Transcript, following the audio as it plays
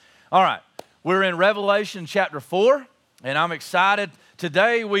All right, we're in Revelation chapter 4, and I'm excited.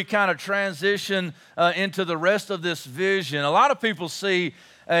 Today we kind of transition into the rest of this vision. A lot of people see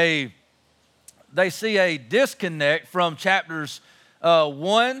a disconnect from chapters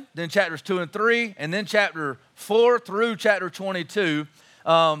 1, then chapters 2 and 3, and then chapter 4 through chapter 22.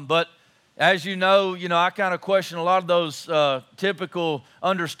 But as you know, I kind of question a lot of those typical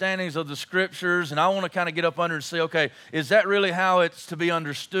understandings of the Scriptures, and I want to kind of get up under and say, okay, is that really how it's to be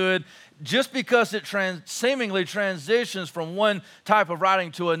understood? Just because it seemingly transitions from one type of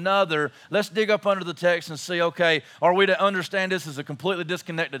writing to another, let's dig up under the text and see, okay, are we to understand this as a completely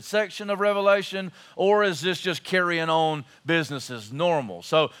disconnected section of Revelation, or is this just carrying on business as normal?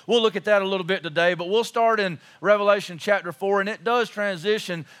 So we'll look at that a little bit today, but we'll start in Revelation chapter 4, and it does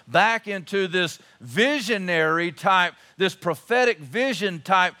transition back into this visionary type, this prophetic vision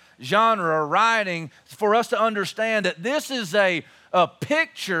type genre or writing for us to understand that this is a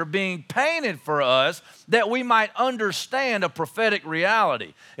picture being painted for us that we might understand a prophetic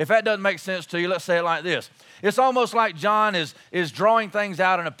reality. If that doesn't make sense to you, let's say it like this. It's almost like John is drawing things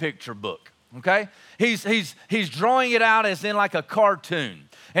out in a picture book, okay? He's drawing it out as in like a cartoon.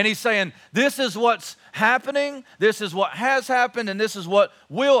 And he's saying, this is what's happening, this is what has happened, and this is what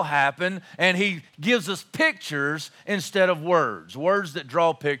will happen. And he gives us pictures instead of words that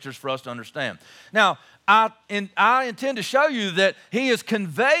draw pictures for us to understand. Now, I intend to show you that he is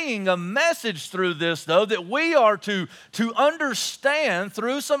conveying a message through this, though, that we are to understand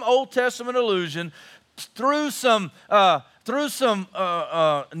through some Old Testament allusion, through some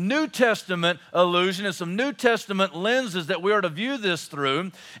New Testament allusion and some New Testament lenses that we are to view this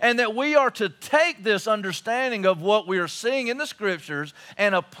through, and that we are to take this understanding of what we are seeing in the Scriptures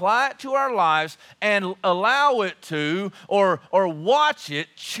and apply it to our lives and allow it to, or watch it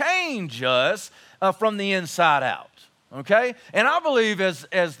change us from the inside out, okay? And I believe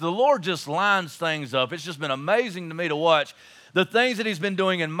as the Lord just lines things up, it's just been amazing to me to watch the things that he's been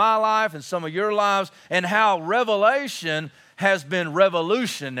doing in my life and some of your lives, and how Revelation has been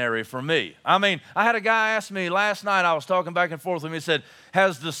revolutionary for me. I mean, I had a guy ask me last night, I was talking back and forth with him, he said,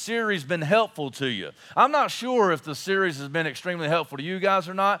 has the series been helpful to you? I'm not sure if the series has been extremely helpful to you guys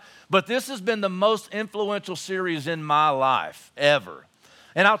or not, but this has been the most influential series in my life ever.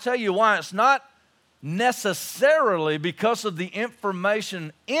 And I'll tell you why. It's not necessarily because of the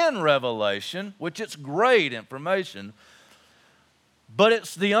information in Revelation, which it's great information, but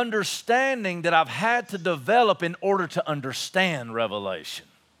it's the understanding that I've had to develop in order to understand Revelation.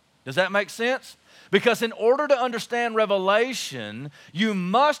 Does that make sense? Because in order to understand Revelation, you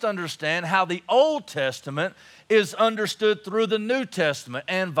must understand how the Old Testament is understood through the New Testament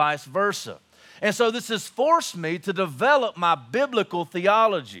and vice versa. And so this has forced me to develop my biblical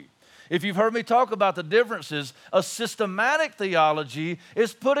theology. If you've heard me talk about the differences, a systematic theology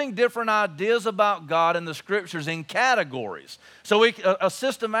is putting different ideas about God in the Scriptures in categories. So a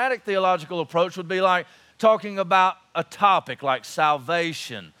systematic theological approach would be like talking about a topic like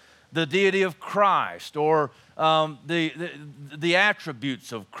salvation, the deity of Christ, or the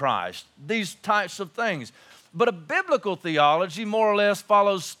attributes of Christ, these types of things. But a biblical theology more or less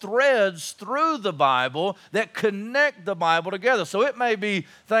follows threads through the Bible that connect the Bible together. So it may be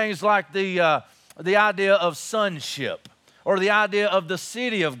things like the idea of sonship, or the idea of the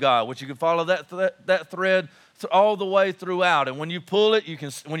city of God, which you can follow that thread all the way throughout. And when you pull it,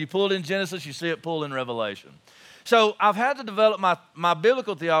 when you pull it in Genesis, you see it pulled in Revelation. So I've had to develop my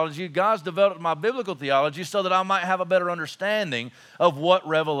biblical theology. God's developed my biblical theology so that I might have a better understanding of what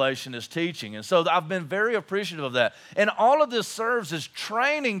Revelation is teaching. And so I've been very appreciative of that. And all of this serves as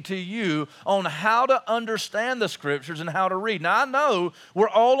training to you on how to understand the Scriptures and how to read. Now, I know we're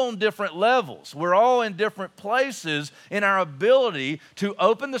all on different levels. We're all in different places in our ability to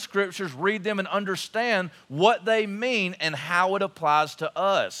open the Scriptures, read them, and understand what they mean and how it applies to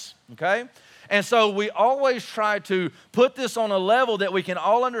us, okay? And so we always try to put this on a level that we can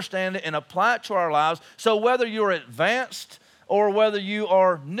all understand it and apply it to our lives. So whether you're advanced or whether you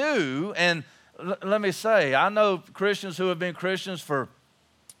are new, and let me say, I know Christians who have been Christians for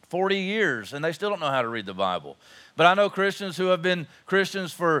 40 years and they still don't know how to read the Bible. But I know Christians who have been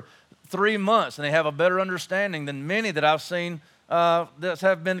Christians for 3 months and they have a better understanding than many that I've seen that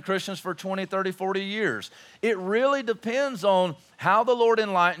have been Christians for 20, 30, 40 years. It really depends on how the Lord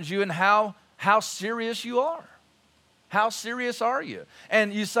enlightens you and how serious you are. How serious are you?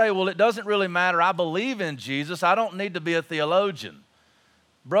 And you say, well, it doesn't really matter. I believe in Jesus. I don't need to be a theologian.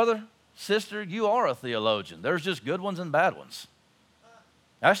 Brother, sister, you are a theologian. There's just good ones and bad ones.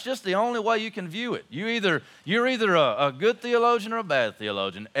 That's just the only way you can view it. You're either a good theologian or a bad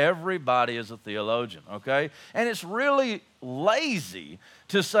theologian. Everybody is a theologian, okay? And it's really lazy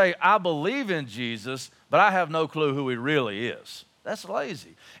to say, I believe in Jesus, but I have no clue who he really is. That's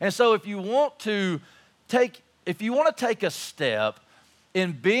lazy. And so if you want to take a step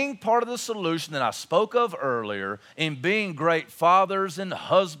in being part of the solution that I spoke of earlier, in being great fathers and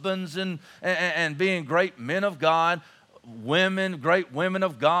husbands and being great men of God, great women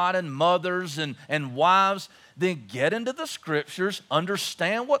of God and mothers and wives, then get into the Scriptures,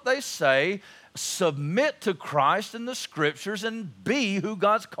 understand what they say, submit to Christ in the Scriptures, and be who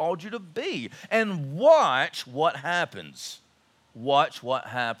God's called you to be. And watch what happens. Watch what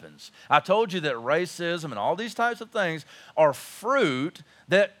happens. I told you that racism and all these types of things are fruit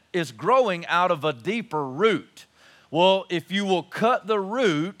that is growing out of a deeper root. Well, if you will cut the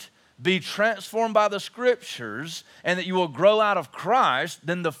root, be transformed by the Scriptures, and that you will grow out of Christ,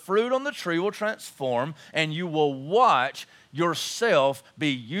 then the fruit on the tree will transform, and you will watch yourself be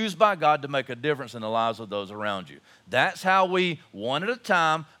used by God to make a difference in the lives of those around you. That's how we, one at a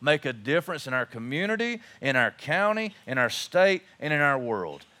time, make a difference in our community, in our county, in our state, and in our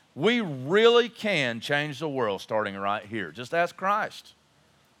world. We really can change the world starting right here. Just ask Christ.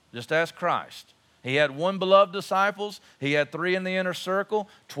 Just ask Christ. He had one beloved disciples. He had 3 in the inner circle,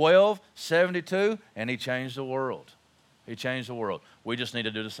 12, 72, and he changed the world. He changed the world. We just need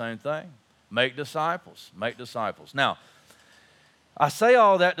to do the same thing. Make disciples. Make disciples. Now, I say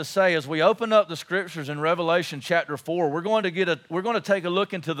all that to say, as we open up the Scriptures in Revelation chapter 4, we're going to take a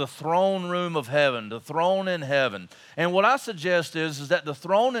look into the throne room of heaven, the throne in heaven. And what I suggest is that the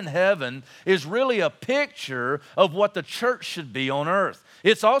throne in heaven is really a picture of what the church should be on earth.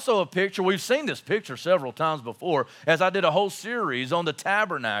 It's also a picture, we've seen this picture several times before, as I did a whole series on the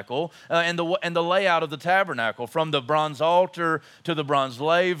tabernacle and the layout of the tabernacle, from the bronze altar to the bronze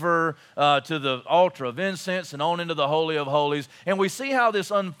laver to the altar of incense and on into the Holy of Holies. And we see how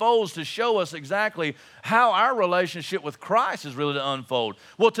this unfolds to show us exactly how our relationship with Christ is really to unfold.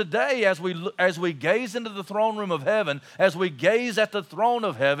 Well, today, as we gaze into the throne room of heaven, as we gaze at the throne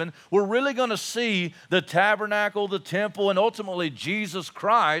of heaven, we're really going to see the tabernacle, the temple, and ultimately Jesus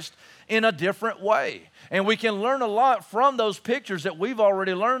Christ in a different way. And we can learn a lot from those pictures that we've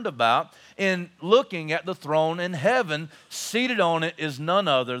already learned about in looking at the throne in heaven. Seated on it is none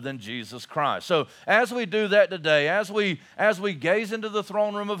other than Jesus Christ. So as we do that today, as we gaze into the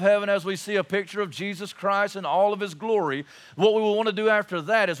throne room of heaven, as we see a picture of Jesus Christ and all of his glory, what we will want to do after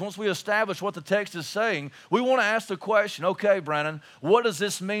that is, once we establish what the text is saying, we want to ask the question, okay, Brandon, what does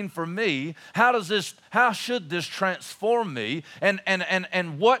this mean for me? How should this transform me? And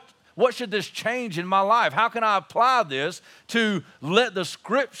what should this change in my life? How can I apply this to let the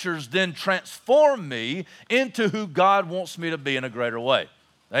Scriptures then transform me into who God wants me to be in a greater way?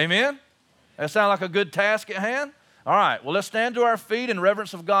 Amen? That sound like a good task at hand? All right, well, let's stand to our feet in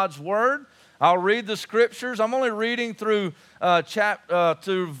reverence of God's Word. I'll read the Scriptures. I'm only reading through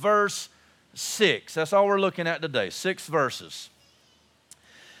verse 6. That's all we're looking at today, 6 verses.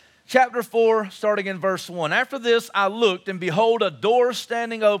 Chapter 4, starting in verse 1. After this I looked, and behold, a door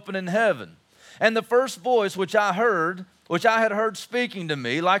standing open in heaven. And the first voice which I had heard speaking to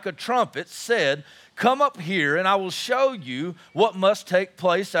me like a trumpet, said, Come up here, and I will show you what must take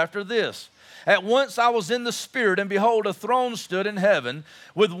place after this. At once I was in the Spirit, and behold, a throne stood in heaven,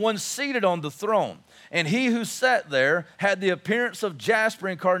 with one seated on the throne. And he who sat there had the appearance of jasper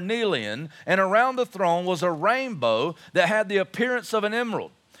and carnelian, and around the throne was a rainbow that had the appearance of an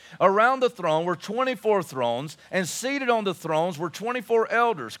emerald. Around the throne were 24 thrones, and seated on the thrones were 24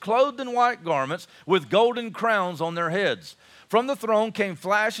 elders, clothed in white garments with golden crowns on their heads. From the throne came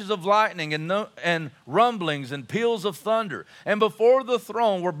flashes of lightning and rumblings and peals of thunder. And before the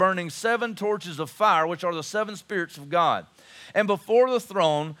throne were burning 7 torches of fire, which are the 7 spirits of God. And before the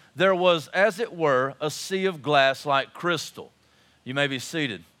throne there was, as it were, a sea of glass like crystal. You may be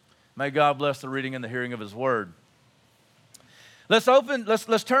seated. May God bless the reading and the hearing of his word.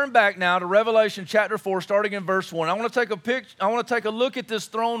 Let's turn back now to Revelation chapter 4, starting in verse 1. I want to take a look at this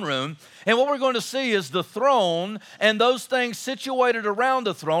throne room, and what we're going to see is the throne and those things situated around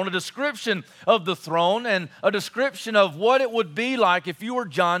the throne, a description of the throne and a description of what it would be like if you were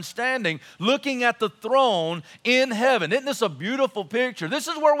John standing looking at the throne in heaven. Isn't this a beautiful picture? This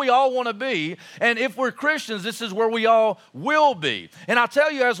is where we all want to be, and if we're Christians, this is where we all will be. And I'll tell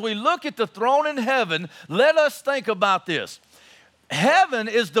you, as we look at the throne in heaven, let us think about this. Heaven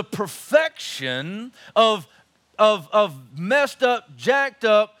is the perfection of messed up, jacked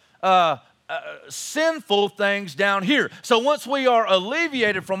up, sinful things down here. So once we are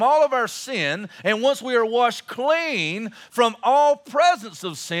alleviated from all of our sin, and once we are washed clean from all presence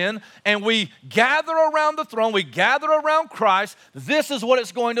of sin, and we gather around the throne, we gather around Christ, this is what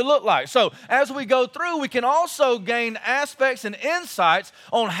it's going to look like. So as we go through, we can also gain aspects and insights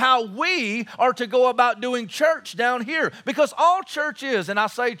on how we are to go about doing church down here. Because all church is, and I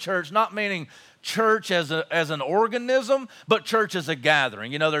say church not meaning church as an organism, but church as a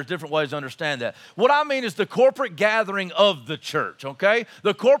gathering. You know, there's different ways to understand that. What I mean is the corporate gathering of the church, okay?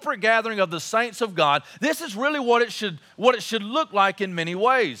 The corporate gathering of the saints of God. This is really what it should look like in many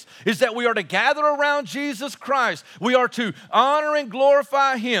ways, is that we are to gather around Jesus Christ. We are to honor and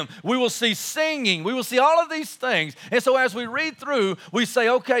glorify Him. We will see singing. We will see all of these things. And so as we read through, we say,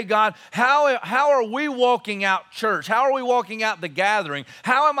 okay, God, how are we walking out church? How are we walking out the gathering?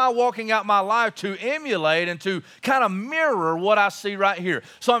 How am I walking out my life to emulate and to kind of mirror what I see right here?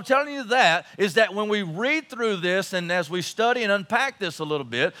 So I'm telling you that is that when we read through this and as we study and unpack this a little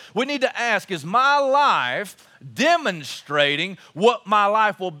bit, we need to ask, is my life demonstrating what my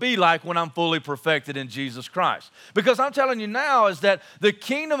life will be like when I'm fully perfected in Jesus Christ? Because I'm telling you now is that the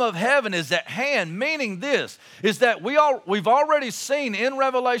kingdom of heaven is at hand, meaning this, is that we've already seen in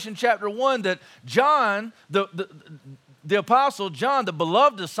Revelation chapter 1 that John, the apostle John, the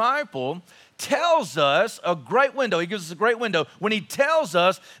beloved disciple, tells us a great window. He gives us a great window when he tells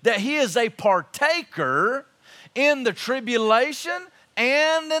us that he is a partaker in the tribulation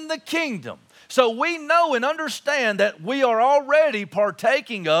and in the kingdom. So we know and understand that we are already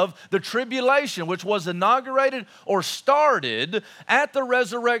partaking of the tribulation, which was inaugurated or started at the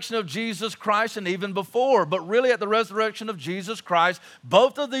resurrection of Jesus Christ and even before. But really at the resurrection of Jesus Christ,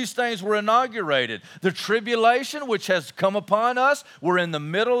 both of these things were inaugurated. The tribulation, which has come upon us, we're in the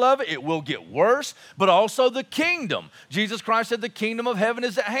middle of it. It will get worse. But also the kingdom. Jesus Christ said the kingdom of heaven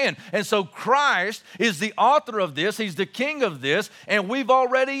is at hand. And so Christ is the author of this. He's the king of this. And we've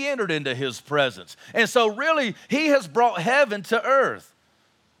already entered into His presence. And so really, He has brought heaven to earth,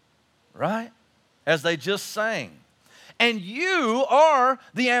 right? As they just sang. And you are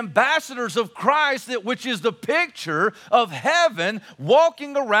the ambassadors of Christ, which is the picture of heaven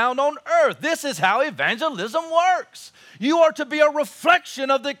walking around on earth. This is how evangelism works. You are to be a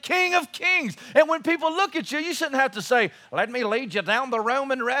reflection of the King of Kings. And when people look at you, you shouldn't have to say, let me lead you down the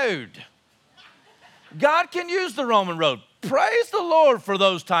Roman road. God can use the Roman road. Praise the Lord for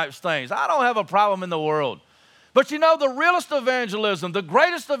those types of things. I don't have a problem in the world. But you know, the realest evangelism, the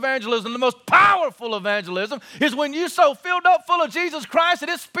greatest evangelism, the most powerful evangelism is when you're so filled up full of Jesus Christ that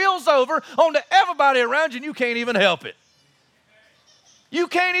it spills over onto everybody around you and you can't even help it. You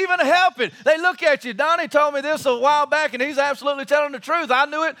can't even help it. They look at you. Donnie told me this a while back, and he's absolutely telling the truth. I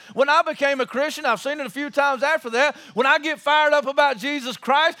knew it when I became a Christian. I've seen it a few times after that. When I get fired up about Jesus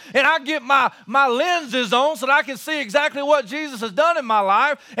Christ and I get my lenses on so that I can see exactly what Jesus has done in my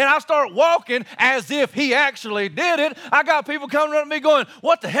life, and I start walking as if He actually did it, I got people coming up to me going,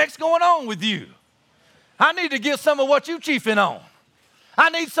 what the heck's going on with you? I need to get some of what you chiefing on. I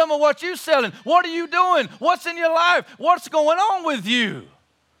need some of what you're selling. What are you doing? What's in your life? What's going on with you?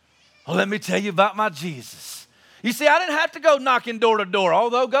 Well, let me tell you about my Jesus. You see, I didn't have to go knocking door to door,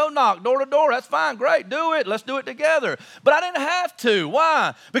 although go knock door to door. That's fine, great, do it. Let's do it together. But I didn't have to.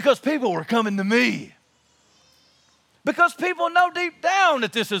 Why? Because people were coming to me. Because people know deep down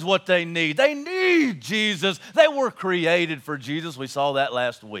that this is what they need. They need Jesus. They were created for Jesus. We saw that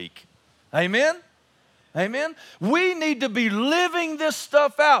last week. Amen? Amen? We need to be living this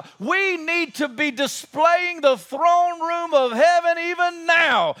stuff out. We need to be displaying the throne room of heaven even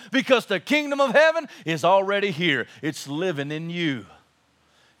now because the kingdom of heaven is already here. It's living in you.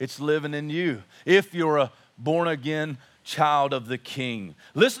 It's living in you if you're a born-again child of the King.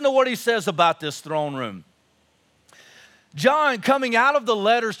 Listen to what he says about this throne room. John, coming out of the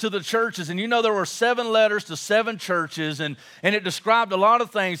letters to the churches, and you know there were 7 letters to 7 churches, and it described a lot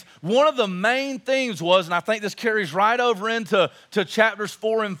of things. One of the main things was, and I think this carries right over into chapters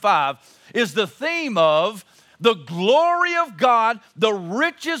 4 and 5, is the theme of the glory of God, the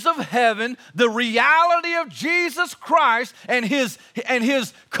riches of heaven, the reality of Jesus Christ and his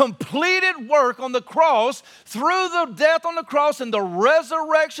completed work on the cross through the death on the cross and the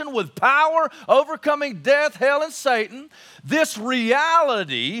resurrection with power, overcoming death, hell, and Satan. This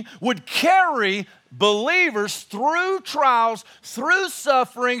reality would carry believers through trials, through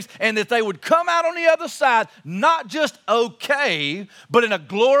sufferings, and that they would come out on the other side not just okay, but in a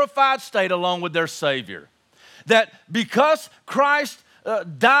glorified state along with their Savior. That because Christ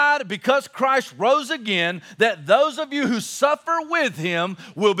died, because Christ rose again, that those of you who suffer with him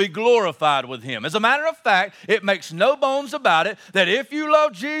will be glorified with him. As a matter of fact, it makes no bones about it that if you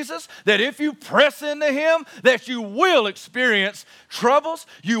love Jesus, that if you press into him, that you will experience troubles,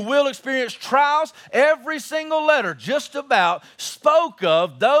 you will experience trials. Every single letter just about spoke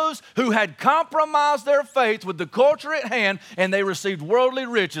of those who had compromised their faith with the culture at hand, and they received worldly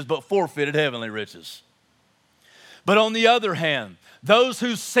riches but forfeited heavenly riches. But on the other hand, those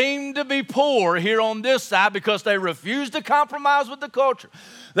who seem to be poor here on this side because they refused to compromise with the culture,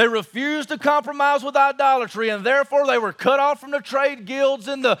 they refused to compromise with idolatry, and therefore they were cut off from the trade guilds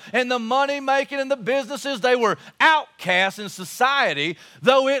and the money making and the businesses. They were outcasts in society.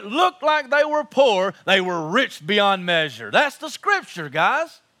 Though it looked like they were poor, they were rich beyond measure. That's the scripture,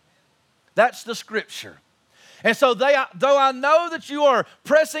 guys. That's the scripture. And so though I know that you are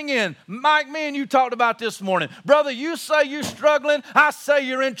pressing in, Mike, me and you talked about this morning. Brother, you say you're struggling. I say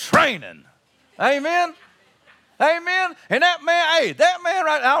you're in training. Amen? Amen? And that man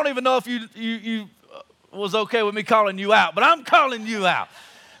right, I don't even know if you was okay with me calling you out, but I'm calling you out.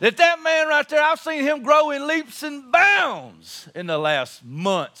 That man right there, I've seen him grow in leaps and bounds in the last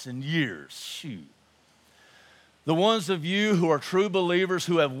months and years. Shoot. The ones of you who are true believers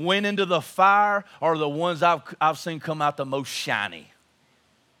who have went into the fire are the ones I've seen come out the most shiny.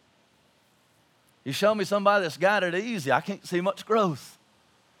 You show me somebody that's got it easy, I can't see much growth,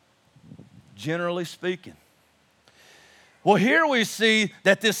 generally speaking. Well, here we see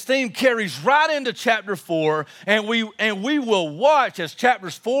that this theme carries right into chapter 4, and we will watch as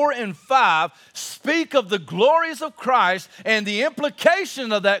chapters 4 and 5 speak of the glories of Christ and the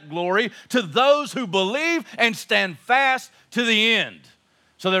implication of that glory to those who believe and stand fast to the end.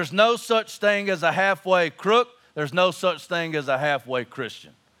 So there's no such thing as a halfway crook. There's no such thing as a halfway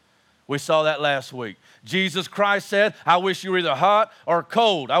Christian. We saw that last week. Jesus Christ said, I wish you were either hot or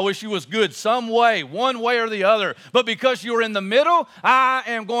cold. I wish you was good some way, one way or the other. But because you are in the middle, I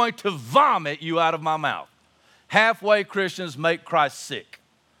am going to vomit you out of my mouth. Halfway Christians make Christ sick.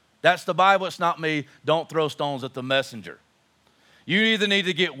 That's the Bible. It's not me. Don't throw stones at the messenger. You either need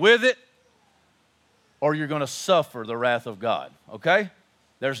to get with it or you're going to suffer the wrath of God, okay?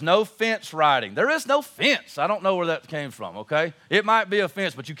 There's no fence riding. There is no fence. I don't know where that came from, okay? It might be a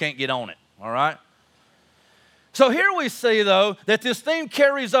fence, but you can't get on it, all right? So here we see, though, that this theme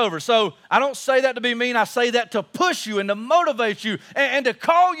carries over. So I don't say that to be mean. I say that to push you and to motivate you and to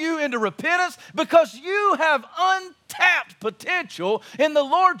call you into repentance because you have untapped potential in the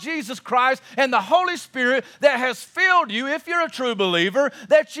Lord Jesus Christ and the Holy Spirit that has filled you, if you're a true believer,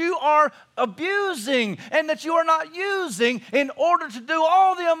 that you are abusing and that you are not using in order to do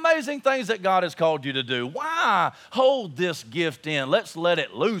all the amazing things that God has called you to do. Why hold this gift in? Let's let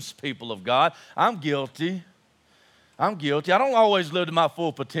it loose, people of God. I'm guilty. I don't always live to my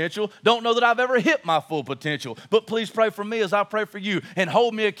full potential. Don't know that I've ever hit my full potential. But please pray for me as I pray for you. And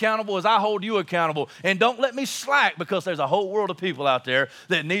hold me accountable as I hold you accountable. And don't let me slack because there's a whole world of people out there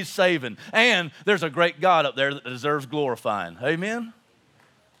that need saving. And there's a great God up there that deserves glorifying. Amen?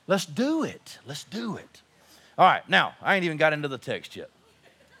 Let's do it. Let's do it. All right, now, I ain't even got into the text yet.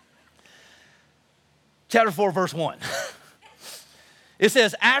 Chapter 4, verse 1. It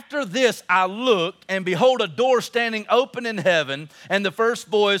says, after this I looked, and behold, a door standing open in heaven, and the first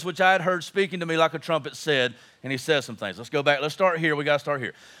voice which I had heard speaking to me like a trumpet said, and he says some things. Let's go back. Let's start here. We got to start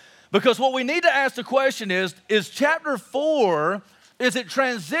here. Because what we need to ask the question is chapter 4, is it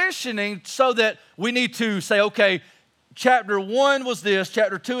transitioning so that we need to say, okay, chapter 1 was this,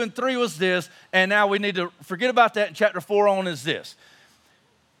 chapter 2 and 3 was this, and now we need to forget about that, and chapter 4 on is this.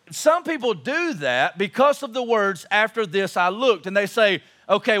 Some people do that because of the words, after this I looked, and they say,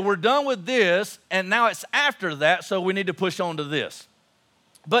 okay, we're done with this, and now it's after that, so we need to push on to this.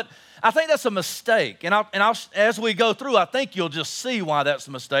 But I think that's a mistake, and as we go through, I think you'll just see why that's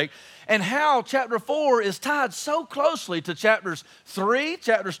a mistake, and how chapter 4 is tied so closely to chapters 3,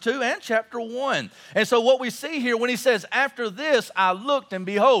 chapters 2, and chapter 1. And so what we see here when he says, after this I looked and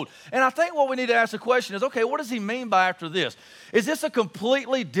behold, and I think what we need to ask the question is, okay, what does he mean by after this? Is this a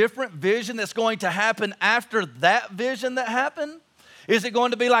completely different vision that's going to happen after that vision that happened? Is it going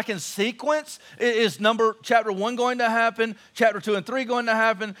to be like in sequence? Is chapter 1 going to happen? Chapter 2 and 3 going to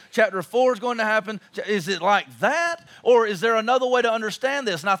happen? Chapter 4 is going to happen? Is it like that? Or is there another way to understand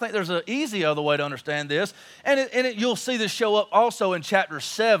this? And I think there's an easy other way to understand this. And you'll see this show up also in chapter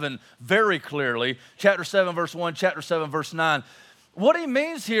 7 very clearly. Chapter 7 verse 1, chapter 7 verse 9. What he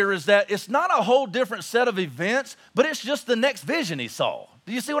means here is that it's not a whole different set of events, but it's just the next vision he saw.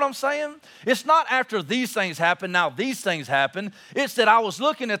 Do you see what I'm saying? It's not after these things happen, now these things happen. It's that I was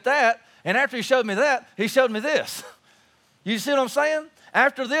looking at that, and after he showed me that, he showed me this. You see what I'm saying?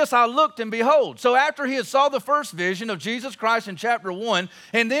 After this, I looked and behold. So after he had saw the first vision of Jesus Christ in chapter 1,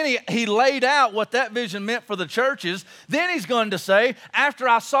 and then he laid out what that vision meant for the churches, then he's going to say, after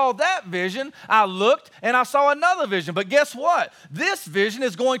I saw that vision, I looked and I saw another vision. But guess what? This vision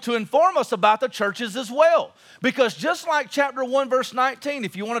is going to inform us about the churches as well. Because just like chapter 1, verse 19,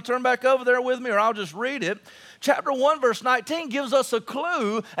 if you want to turn back over there with me, or I'll just read it, chapter 1, verse 19 gives us a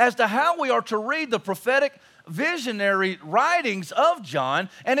clue as to how we are to read the prophetic visionary writings of John,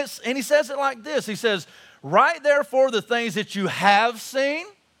 and he says it like this. He says, write therefore the things that you have seen,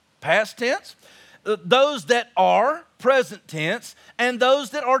 past tense, those that are, present tense, and those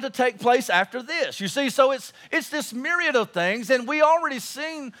that are to take place after this. You see, so it's this myriad of things, and we've already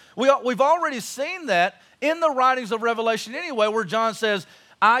seen that in the writings of Revelation anyway, where John says,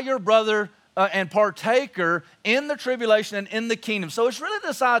 I, your brother, and partaker in the tribulation and in the kingdom. So it's really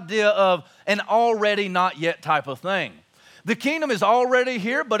this idea of an already not yet type of thing. The kingdom is already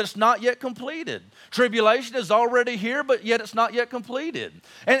here, but it's not yet completed. Tribulation is already here, but yet it's not yet completed.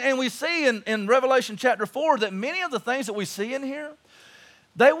 And we see in Revelation chapter 4 that many of the things that we see in here,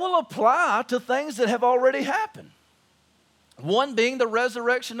 they will apply to things that have already happened. One being the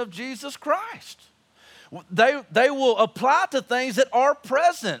resurrection of Jesus Christ. They will apply to things that are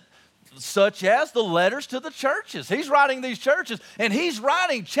present, such as the letters to the churches. He's writing these churches, and he's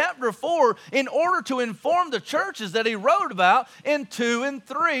writing chapter 4 in order to inform the churches that he wrote about in 2 and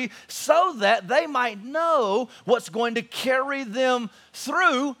 3 so that they might know what's going to carry them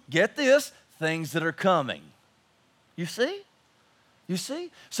through, get this, things that are coming. You see? You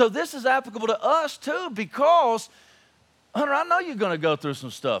see? So this is applicable to us too, because Hunter, I know you're going to go through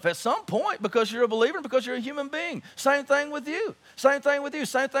some stuff at some point because you're a believer, because you're a human being. Same thing with you. Same thing with you.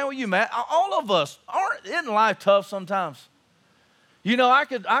 Same thing with you, Matt. All of us, isn't life tough sometimes? You know, I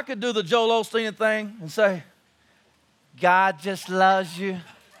could do the Joel Osteen thing and say, God just loves you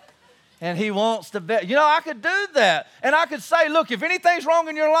and he wants to be. You know, I could do that. And I could say, look, if anything's wrong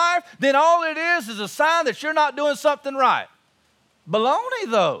in your life, then all it is a sign that you're not doing something right. Baloney,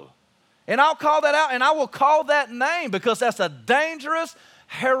 though. And I'll call that out, and I will call that name because that's a dangerous,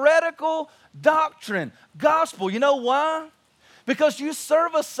 heretical doctrine, gospel. You know why? Because you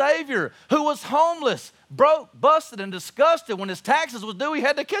serve a Savior who was homeless, broke, busted, and disgusted. When his taxes was due, he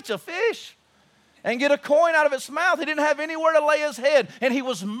had to catch a fish and get a coin out of its mouth. He didn't have anywhere to lay his head, and he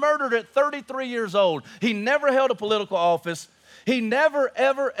was murdered at 33 years old. He never held a political office. He never,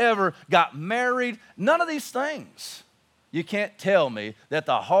 ever, ever got married. None of these things. You can't tell me that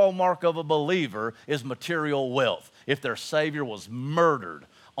the hallmark of a believer is material wealth if their Savior was murdered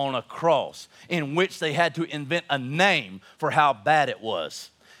on a cross in which they had to invent a name for how bad it was.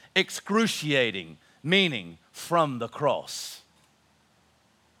 Excruciating, meaning from the cross.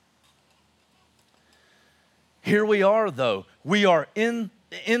 Here we are, though. We are in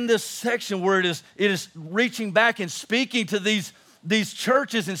this section where it is reaching back and speaking to these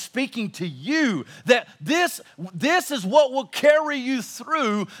churches and speaking to you that this is what will carry you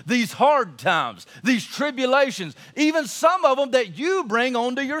through these hard times, these tribulations, even some of them that you bring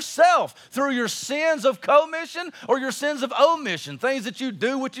onto yourself through your sins of commission or your sins of omission, things that you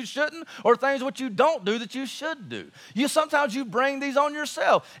do which you shouldn't or things which you don't do that you should do. Sometimes you bring these on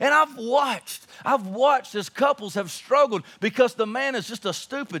yourself. And I've watched as couples have struggled because the man is just a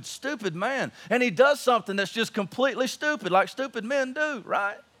stupid man. And he does something that's just completely stupid, like stupid men do,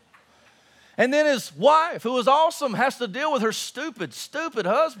 right? And then his wife, who is awesome, has to deal with her stupid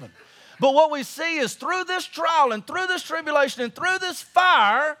husband. But what we see is through this trial and through this tribulation and through this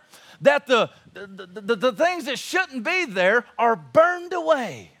fire, that the things that shouldn't be there are burned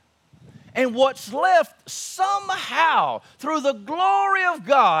away. And what's left somehow through the glory of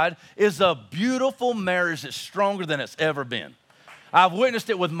God is a beautiful marriage that's stronger than it's ever been. I've witnessed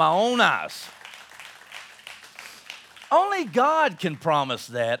it with my own eyes. Only God can promise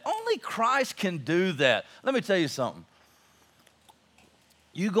that. Only Christ can do that. Let me tell you something.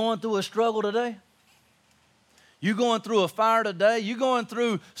 You going through a struggle today? You going through a fire today? You going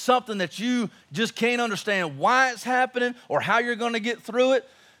through something that you just can't understand why it's happening or how you're going to get through it?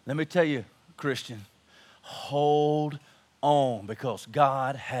 Let me tell you, Christian, hold on because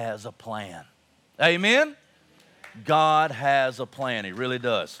God has a plan. Amen? God has a plan. He really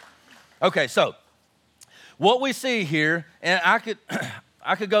does. Okay, so what we see here, and I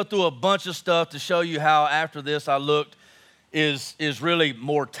could go through a bunch of stuff to show you how after this I looked is really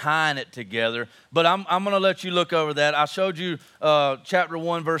more tying it together. But I'm going to let you look over that. I showed you chapter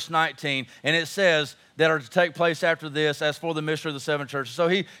 1, verse 19, and it says that are to take place after this as for the mystery of the seven churches. So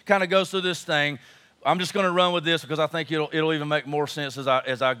he kind of goes through this thing. I'm just going to run with this because I think it'll even make more sense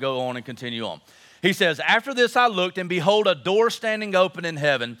as I go on and continue on. He says, after this I looked, and behold, a door standing open in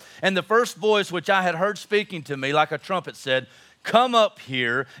heaven. And the first voice which I had heard speaking to me like a trumpet said, come up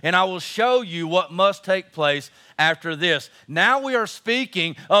here, and I will show you what must take place after this. Now we are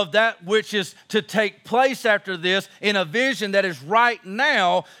speaking of that which is to take place after this in a vision that is right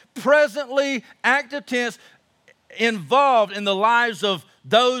now, presently, active tense, involved in the lives of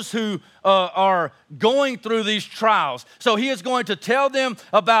those who are going through these trials. So he is going to tell them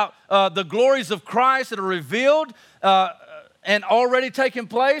about the glories of Christ that are revealed and already taking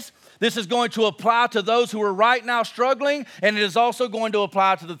place. This is going to apply to those who are right now struggling, and it is also going to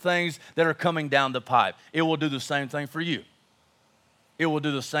apply to the things that are coming down the pipe. It will do the same thing for you. It will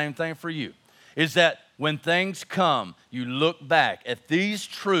do the same thing for you. Is that when things come, you look back at these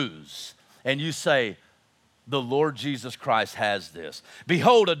truths and you say, the Lord Jesus Christ has this.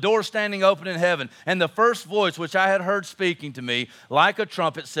 Behold, a door standing open in heaven, and the first voice which I had heard speaking to me like a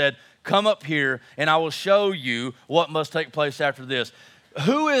trumpet said, come up here, and I will show you what must take place after this.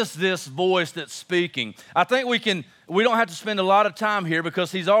 Who is this voice that's speaking? I think we don't have to spend a lot of time here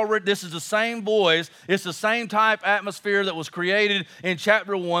because this is the same voice. It's the same type atmosphere that was created in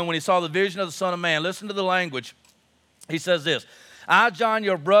chapter 1 when he saw the vision of the Son of Man. Listen to the language. He says this, I, John,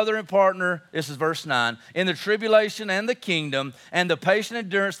 your brother and partner, this is verse 9, in the tribulation and the kingdom and the patient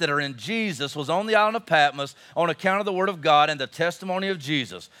endurance that are in Jesus, was on the island of Patmos on account of the word of God and the testimony of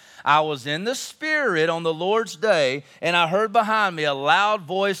Jesus. I was in the Spirit on the Lord's day, and I heard behind me a loud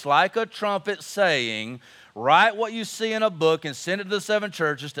voice like a trumpet saying, write what you see in a book and send it to the 7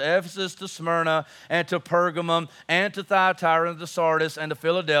 churches, to Ephesus, to Smyrna, and to Pergamum, and to Thyatira, and to Sardis, and to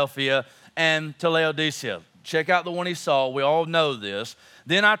Philadelphia, and to Laodicea. Check out the one he saw. We all know this.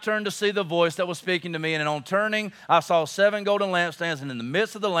 Then I turned to see the voice that was speaking to me, and on turning, I saw 7 golden lampstands, and in the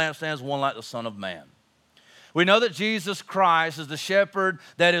midst of the lampstands, one like the Son of Man. We know that Jesus Christ is the shepherd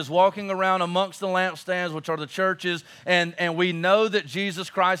that is walking around amongst the lampstands, which are the churches, and we know that Jesus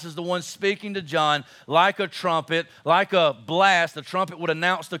Christ is the one speaking to John like a trumpet, like a blast. The trumpet would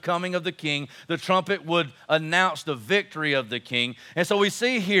announce the coming of the king. The trumpet would announce the victory of the king. And so we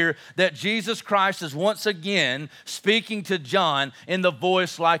see here that Jesus Christ is once again speaking to John in the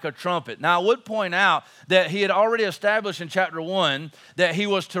voice like a trumpet. Now, I would point out that he had already established in chapter 1 that he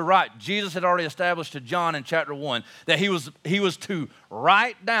was to write. Jesus had already established to John in chapter 1 that he was to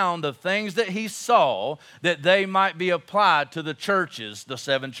write down the things that he saw that they might be applied to the churches, the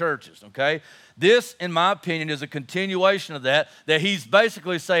 7 churches, okay? This, in my opinion, is a continuation of that he's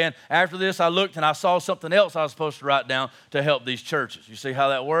basically saying, after this I looked and I saw something else I was supposed to write down to help these churches. You see how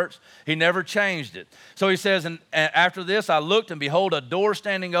that works? He never changed it. So he says, and after this I looked, and behold, a door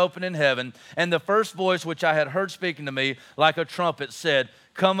standing open in heaven, and the first voice which I had heard speaking to me like a trumpet said,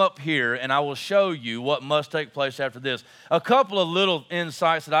 come up here, and I will show you what must take place after this. A couple of little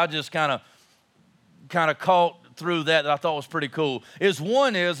insights that I just kind of caught through that I thought was pretty cool.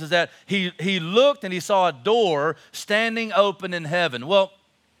 One is that he looked and he saw a door standing open in heaven. Well,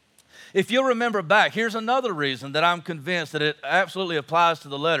 if you'll remember back, here's another reason that I'm convinced that it absolutely applies to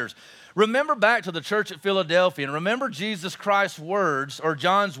the letters. Remember back to the church at Philadelphia, and remember Jesus Christ's words, or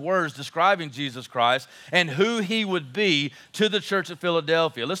John's words describing Jesus Christ and who he would be to the church at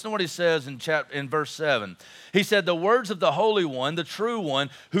Philadelphia. Listen to what he says in verse 7. He said, the words of the Holy One, the true one,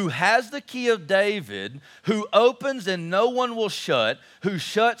 who has the key of David, who opens and no one will shut, who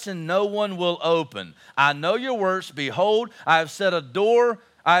shuts and no one will open. I know your works. Behold, I have set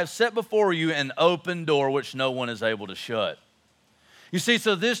before you an open door which no one is able to shut. You see,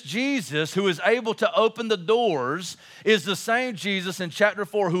 so this Jesus who is able to open the doors is the same Jesus in chapter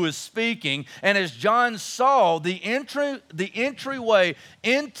 4 who is speaking. And as John saw, the entryway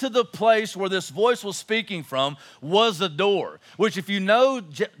into the place where this voice was speaking from was a door. Which if you know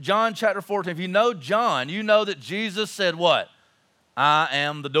John chapter 14, if you know John, you know that Jesus said what? I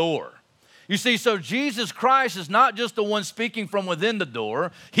am the door. You see, so Jesus Christ is not just the one speaking from within the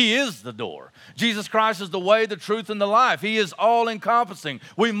door. He is the door. Jesus Christ is the way, the truth, and the life. He is all-encompassing.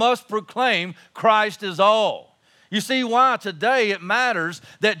 We must proclaim Christ is all. You see why today it matters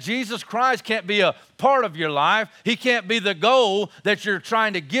that Jesus Christ can't be a part of your life. He can't be the goal that you're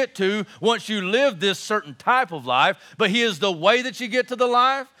trying to get to once you live this certain type of life, but He is the way that you get to the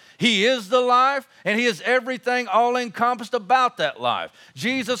life. He is the life, and He is everything all encompassed about that life.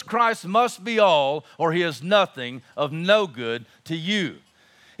 Jesus Christ must be all, or He is nothing of no good to you.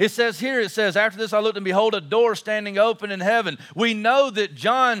 It says, after this I looked, and behold, a door standing open in heaven. We know that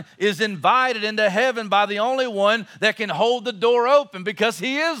John is invited into heaven by the only one that can hold the door open, because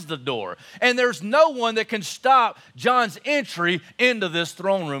he is the door. And there's no one that can stop John's entry into this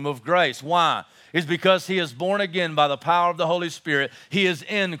throne room of grace. Why? is because he is born again by the power of the Holy Spirit. He is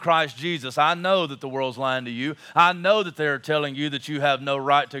in Christ Jesus. I know that the world's lying to you. I know that they're telling you that you have no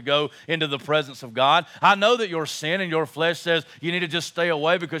right to go into the presence of God. I know that your sin and your flesh says you need to just stay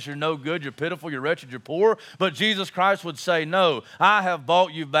away because you're no good, you're pitiful, you're wretched, you're poor. But Jesus Christ would say, no, I have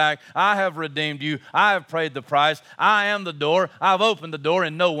bought you back. I have redeemed you. I have paid the price. I am the door. I've opened the door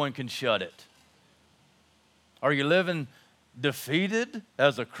and no one can shut it. Are you living defeated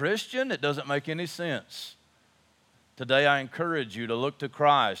as a Christian? It doesn't make any sense. Today I encourage you to look to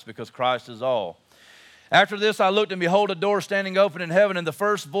Christ because Christ is all. After this I looked, and behold, a door standing open in heaven, and the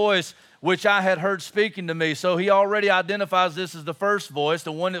first voice which I had heard speaking to me. So he already identifies this as the first voice,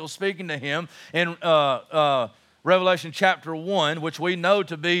 the one that was speaking to him in Revelation chapter 1, which we know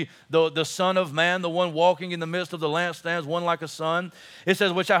to be the Son of Man, the one walking in the midst of the lampstands, one like a son. It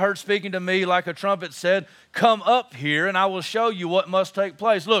says, which I heard speaking to me like a trumpet said, come up here and I will show you what must take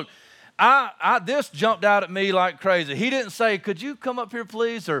place. Look, this jumped out at me like crazy. He didn't say, could you come up here,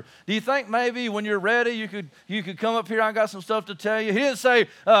 please? Or do you think maybe when you're ready, you could come up here? I got some stuff to tell you. He didn't say,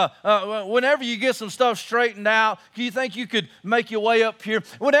 whenever you get some stuff straightened out, do you think you could make your way up here?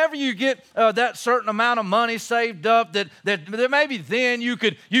 Whenever you get that certain amount of money saved up, that maybe then you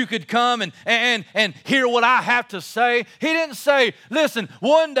could come and hear what I have to say. He didn't say, listen,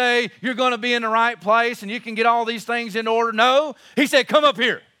 one day you're going to be in the right place and you can get all these things in order. No, he said, come up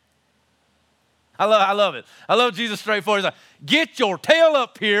here. I love it. I love Jesus straightforward. He's like, get your tail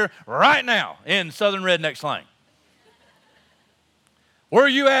up here right now in Southern Redneck slang. Where are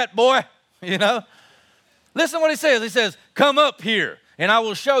you at, boy? You know? Listen to what he says. He says, come up here and I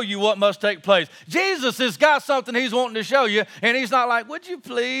will show you what must take place. Jesus has got something he's wanting to show you, and he's not like, would you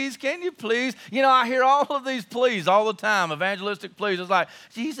please, can you please? You know, I hear all of these pleas all the time, evangelistic pleas. It's like,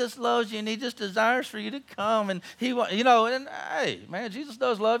 Jesus loves you and he just desires for you to come, and and hey, man, Jesus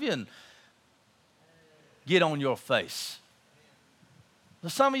does love you, and get on your face.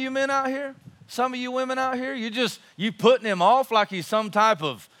 Some of you men out here, some of you women out here, you putting him off like he's some type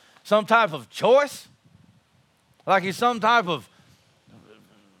of choice, like he's some type of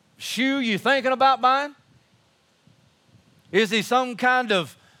shoe you thinking about buying. Is he some kind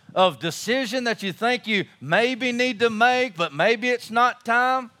of decision that you think you maybe need to make, but maybe it's not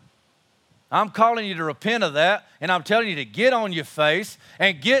time? I'm calling you to repent of that, and I'm telling you to get on your face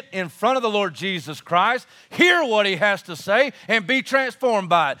and get in front of the Lord Jesus Christ, hear what he has to say, and be transformed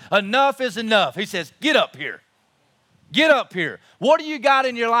by it. Enough is enough. He says, get up here. Get up here. What do you got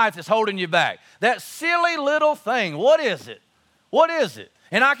in your life that's holding you back? That silly little thing, what is it? What is it?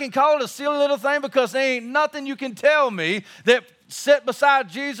 And I can call it a silly little thing because there ain't nothing you can tell me that set beside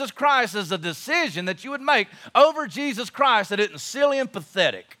Jesus Christ as a decision that you would make over Jesus Christ that isn't silly and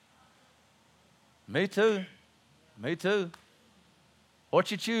pathetic. Me too. Me too.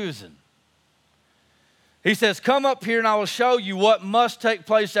 What you choosing? He says, come up here and I will show you what must take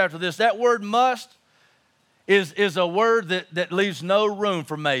place after this. That word must is a word that leaves no room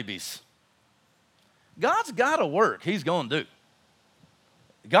for maybes. God's got a work he's going to do.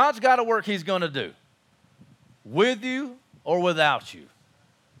 God's got a work he's going to do with you or without you.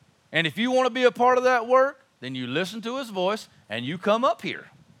 And if you want to be a part of that work, then you listen to his voice and you come up here.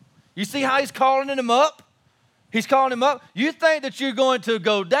 You see how he's calling him up? He's calling him up. You think that you're going to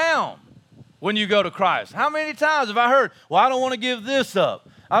go down when you go to Christ. How many times have I heard, well, I don't want to give this up.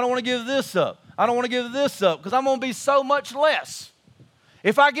 I don't want to give this up. I don't want to give this up because I'm going to be so much less.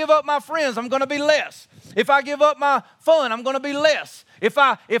 If I give up my friends, I'm going to be less. If I give up my fun, I'm going to be less. If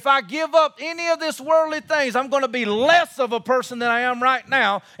I give up any of this worldly things, I'm going to be less of a person than I am right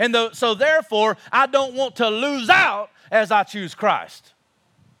now. And so therefore, I don't want to lose out as I choose Christ.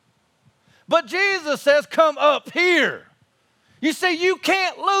 But Jesus says, come up here. You see, you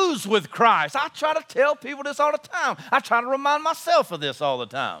can't lose with Christ. I try to tell people this all the time. I try to remind myself of this all the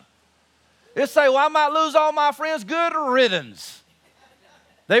time. They say, well, I might lose all my friends. Good riddance.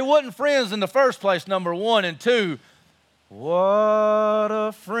 They wasn't friends in the first place, number one. And two, what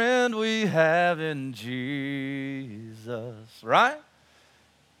a friend we have in Jesus, right?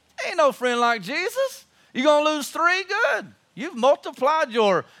 Ain't no friend like Jesus. You're going to lose three? Good. You've multiplied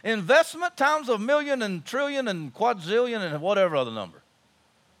your investment times a million and trillion and quadrillion and whatever other number.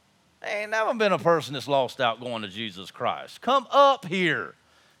 There ain't never been a person that's lost out going to Jesus Christ. Come up here.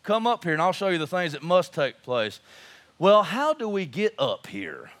 Come up here, and I'll show you the things that must take place. Well, how do we get up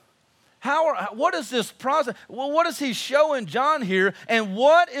here? What is this process? Well, what is he showing John here? And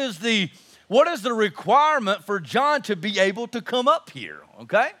what is the requirement for John to be able to come up here?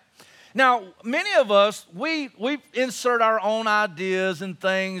 Okay? Now, many of us, we insert our own ideas and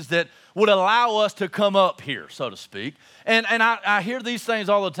things that would allow us to come up here, so to speak. And I hear these things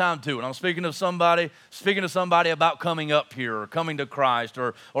all the time too. And I'm speaking to somebody about coming up here or coming to Christ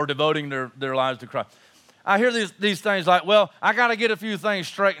or devoting their lives to Christ. I hear these things like, well, I got to get a few things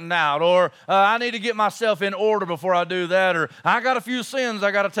straightened out, or I need to get myself in order before I do that, or I got a few sins I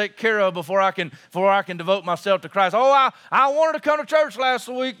got to take care of before I can devote myself to Christ. Oh, I wanted to come to church last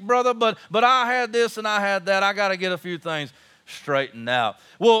week, brother, but I had this and I had that. I got to get a few things straightened out.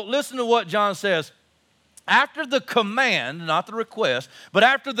 Well, listen to what John says. After the command, not the request, but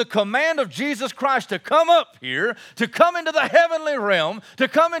after the command of Jesus Christ to come up here, to come into the heavenly realm, to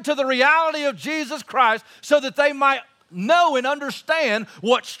come into the reality of Jesus Christ so that they might know and understand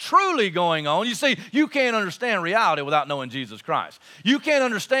what's truly going on. You see, you can't understand reality without knowing Jesus Christ. You can't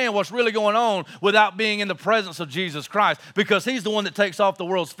understand what's really going on without being in the presence of Jesus Christ, because he's the one that takes off the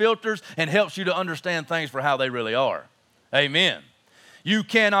world's filters and helps you to understand things for how they really are. Amen. You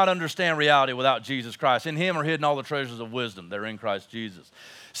cannot understand reality without Jesus Christ. In him are hidden all the treasures of wisdom. They're in Christ Jesus.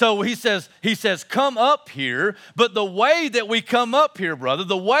 So he says, come up here, but the way that we come up here, brother,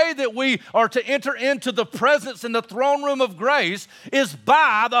 the way that we are to enter into the presence in the throne room of grace is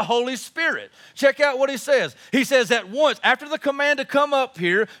by the Holy Spirit. Check out what he says. He says at once, after the command to come up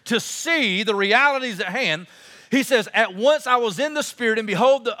here to see the realities at hand, he says, at once I was in the Spirit, and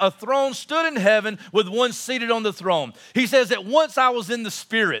behold, a throne stood in heaven with one seated on the throne. He says, at once I was in the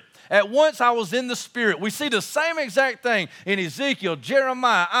Spirit. At once I was in the Spirit. We see the same exact thing in Ezekiel,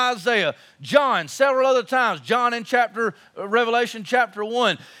 Jeremiah, Isaiah, John, several other times. John in Revelation chapter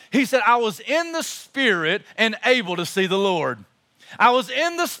 1. He said, I was in the Spirit and able to see the Lord. I was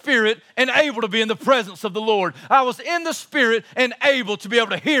in the Spirit and able to be in the presence of the Lord. I was in the Spirit and able to be able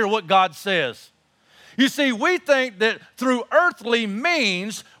to hear what God says. You see, we think that through earthly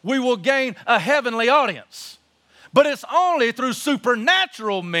means we will gain a heavenly audience. But it's only through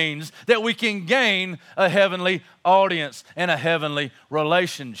supernatural means that we can gain a heavenly audience and a heavenly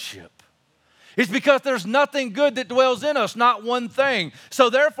relationship. It's because there's nothing good that dwells in us, not one thing. So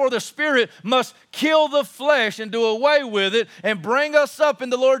therefore the Spirit must kill the flesh and do away with it and bring us up in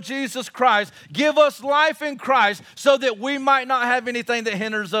the Lord Jesus Christ, give us life in Christ so that we might not have anything that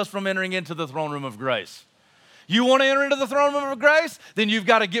hinders us from entering into the throne room of grace. You want to enter into the throne room of grace? Then you've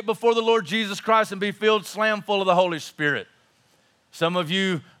got to get before the Lord Jesus Christ and be filled slam full of the Holy Spirit. Some of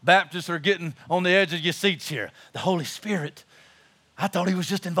you Baptists are getting on the edge of your seats here. The Holy Spirit, I thought he was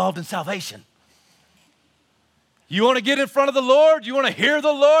just involved in salvation. You want to get in front of the Lord? You want to hear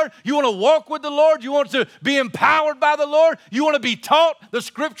the Lord? You want to walk with the Lord? You want to be empowered by the Lord? You want to be taught the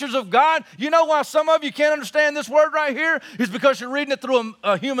scriptures of God? You know why some of you can't understand this word right here? It's because you're reading it through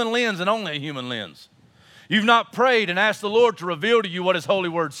a human lens and only a human lens. You've not prayed and asked the Lord to reveal to you what his holy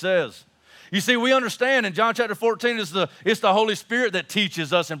word says. You see, we understand in John chapter 14, it's the Holy Spirit that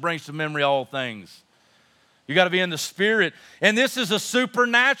teaches us and brings to memory all things. You got to be in the Spirit. And this is a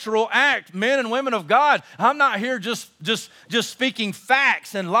supernatural act. Men and women of God, I'm not here just speaking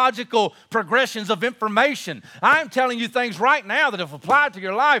facts and logical progressions of information. I'm telling you things right now that if applied to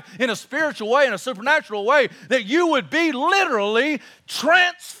your life in a spiritual way, in a supernatural way, that you would be literally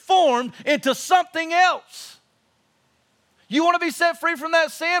transformed into something else. You want to be set free from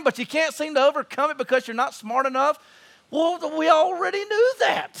that sin, but you can't seem to overcome it because you're not smart enough? Well, we already knew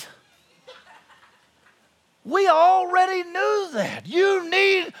that. We already knew that. You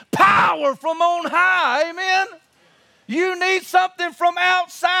need power from on high, amen? You need something from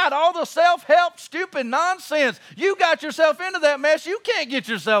outside. All the self-help, stupid nonsense. You got yourself into that mess. You can't get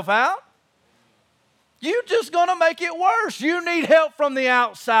yourself out. You're just going to make it worse. You need help from the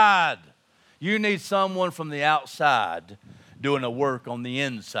outside. You need someone from the outside doing a work on the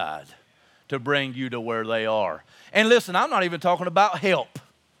inside to bring you to where they are. And listen, I'm not even talking about help.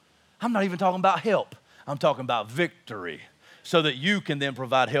 I'm not even talking about help. I'm talking about victory so that you can then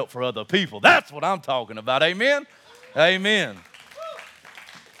provide help for other people. That's what I'm talking about. Amen? Amen.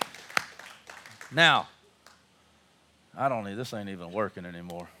 Now, this ain't even working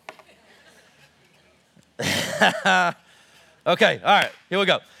anymore. Okay, all right, here we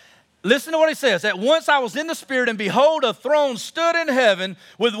go. Listen to what he says. At once I was in the Spirit, and behold, a throne stood in heaven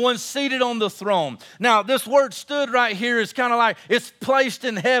with one seated on the throne. Now, this word stood right here is kind of like it's placed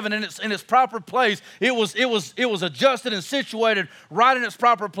in heaven and it's in its proper place. It was adjusted and situated right in its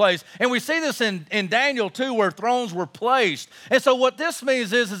proper place. And we see this in Daniel too, where thrones were placed. And so what this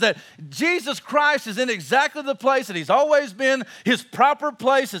means is that Jesus Christ is in exactly the place that he's always been, his proper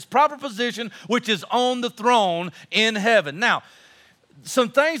place, his proper position, which is on the throne in heaven. Now, some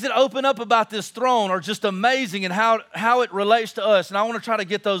things that open up about this throne are just amazing and how it relates to us. And I want to try to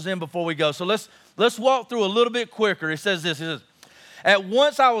get those in before we go. So let's walk through a little bit quicker. It says this. It says, at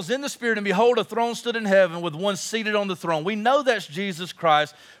once I was in the Spirit, and behold, a throne stood in heaven with one seated on the throne. We know that's Jesus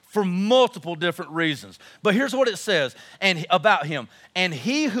Christ for multiple different reasons. But here's what it says and about him. And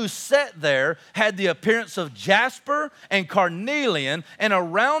he who sat there had the appearance of jasper and carnelian, and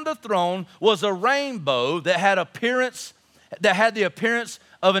around the throne was a rainbow that had the appearance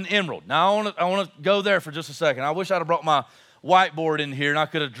of an emerald. Now I want to go there for just a second. I wish I'd have brought my whiteboard in here and I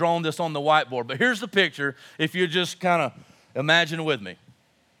could have drawn this on the whiteboard. But here's the picture if you just kind of imagine with me.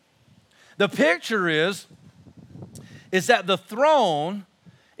 The picture is that the throne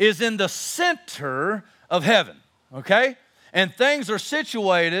is in the center of heaven, okay? And things are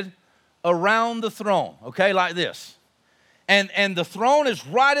situated around the throne, okay, like this. And the throne is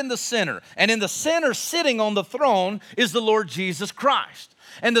right in the center. And in the center, sitting on the throne, is the Lord Jesus Christ.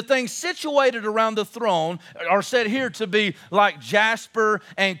 And the things situated around the throne are said here to be like jasper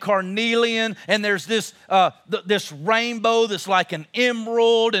and carnelian. And there's this rainbow that's like an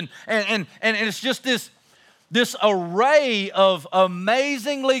emerald. And it's just this array of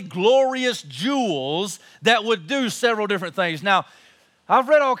amazingly glorious jewels that would do several different things. Now, I've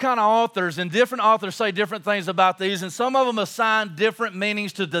read all kind of authors, and different authors say different things about these, and some of them assign different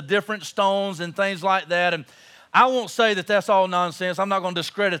meanings to the different stones and things like that. And I won't say that that's all nonsense. I'm not going to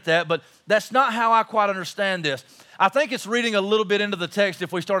discredit that, but that's not how I quite understand this. I think it's reading a little bit into the text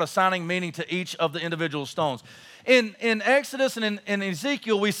if we start assigning meaning to each of the individual stones. In Exodus and in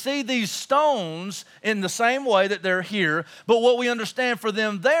Ezekiel, we see these stones in the same way that they're here, but what we understand for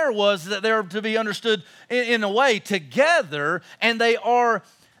them there was that they're to be understood in a way together, and they are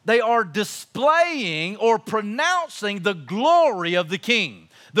displaying or pronouncing the glory of the King.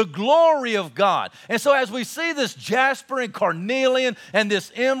 The glory of God. And so as we see this jasper and carnelian and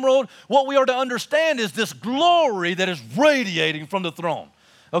this emerald, what we are to understand is this glory that is radiating from the throne.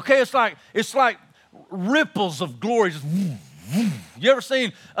 Okay, it's like ripples of glory. Just you ever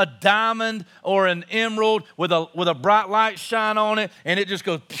seen a diamond or an emerald with a bright light shine on it, and it just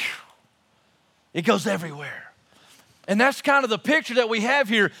goes, it goes everywhere. And that's kind of the picture that we have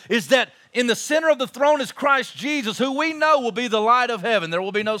here, is that in the center of the throne is Christ Jesus, who we know will be the light of heaven. There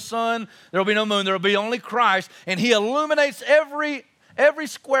will be no sun, there will be no moon, there will be only Christ, and he illuminates every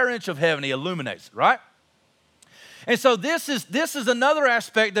square inch of heaven. He illuminates it, right? And so this is another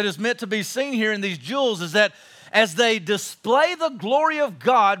aspect that is meant to be seen here in these jewels, is that as they display the glory of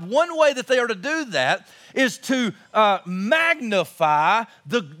God, one way that they are to do that is to magnify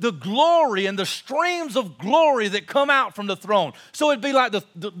the glory and the streams of glory that come out from the throne. So it'd be like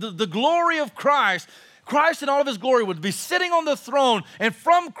the glory of Christ. Christ in all of his glory would be sitting on the throne, and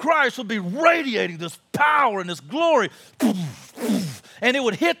from Christ would be radiating this power and this glory. And it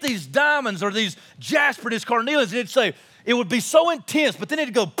would hit these diamonds or these jasper, these carnelians, and it'd say, it would be so intense, but then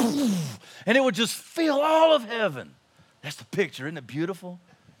it'd go, and it would just fill all of heaven. That's the picture. Isn't it beautiful?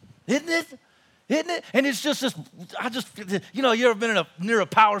 Isn't it? Isn't it? And it's just this, you ever been near a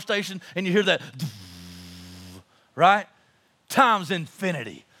power station and you hear that, right? Times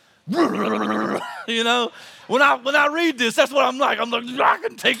infinity. You know, when I read this, that's what I'm like. I'm like, I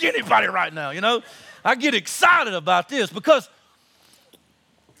can take anybody right now, you know. I get excited about this because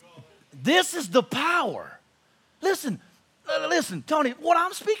this is the power. Listen, Tony, what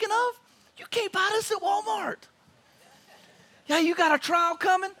I'm speaking of, you can't buy this at Walmart. Yeah, you got a trial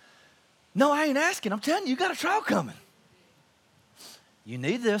coming? No, I ain't asking. I'm telling you got a trial coming. You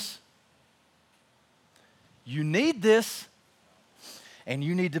need this. You need this. And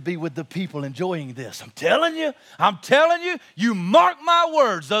you need to be with the people enjoying this. I'm telling you, you mark my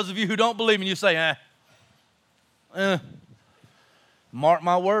words. Those of you who don't believe me, you say, mark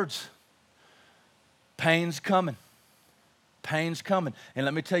my words. Pain's coming. Pain's coming. And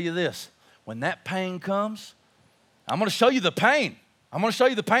let me tell you this, when that pain comes, I'm going to show you the pain. I'm going to show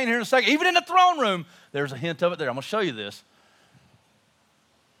you the pain here in a second. Even in the throne room, there's a hint of it there. I'm going to show you this.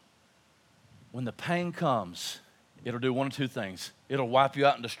 When the pain comes, it'll do one of two things. It'll wipe you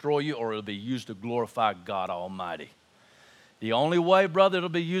out and destroy you, or it'll be used to glorify God Almighty. The only way, brother, it'll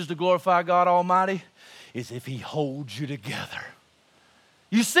be used to glorify God Almighty is if he holds you together.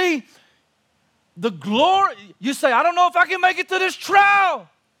 You see, the glory, you say, I don't know if I can make it to this trial.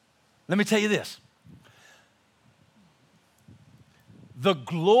 Let me tell you this. The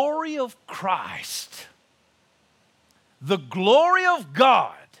glory of Christ, the glory of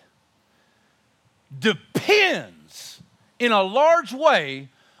God depends in a large way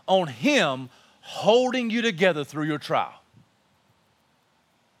on him holding you together through your trial.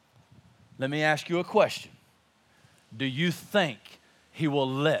 Let me ask you a question. Do you think He will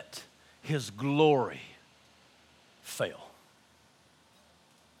let His glory fail?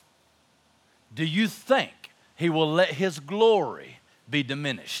 Do you think He will let His glory be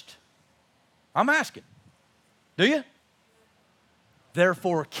diminished? I'm asking. Do you?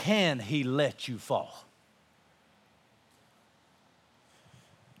 Therefore, can He let you fall?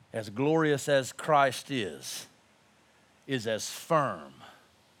 As glorious as Christ is as firm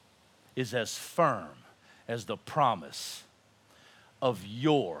as the promise of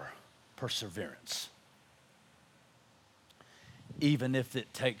your perseverance. Even if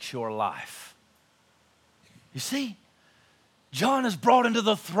it takes your life. You see, John is brought into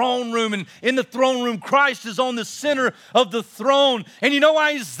the throne room, and in the throne room, Christ is on the center of the throne. And you know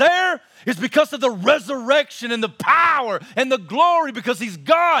why He's there? It's because of the resurrection and the power and the glory, because He's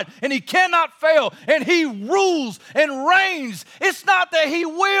God and He cannot fail, and He rules and reigns. It's not that He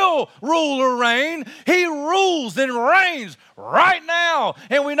will rule or reign. He rules and reigns right now.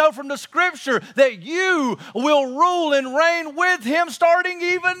 And we know from the Scripture that you will rule and reign with Him starting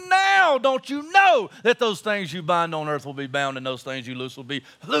even now. Don't you know that those things you bind on earth will be bound, and those things you loose will be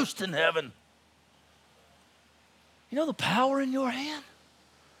loosed in heaven? You know the power in your hand?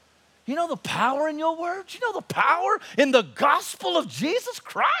 You know the power in your words? You know the power in the gospel of Jesus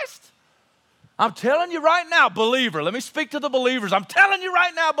Christ? I'm telling you right now, believer, let me speak to the believers. I'm telling you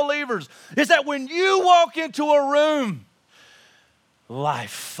right now, believers, is that when you walk into a room,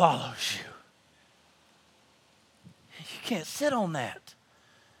 life follows you. You can't sit on that.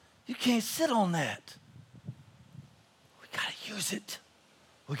 You can't sit on that. We got to use it.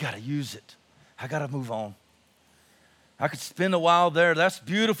 We got to use it. I got to move on. I could spend a while there. That's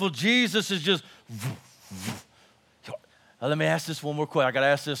beautiful. Jesus is just. Now, let me ask this one more question. I got to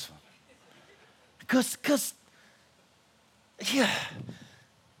ask this one. Because, yeah,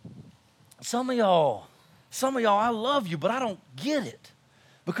 some of y'all, I love you, but I don't get it.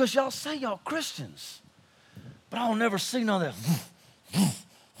 Because y'all say y'all Christians, but I don't never see none of that.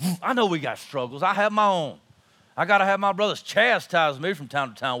 I know we got struggles. I have my own. I got to have my brothers chastise me from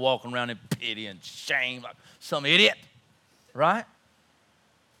time to time, walking around in pity and shame like some idiot. Right?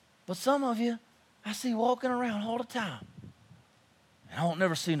 But some of you, I see walking around all the time. And I don't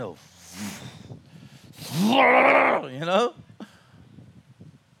never see no, you know?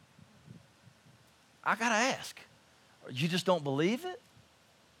 I got to ask, you just don't believe it?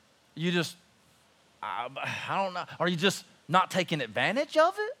 You just, I don't know. Are you just not taking advantage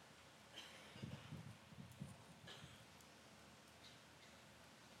of it?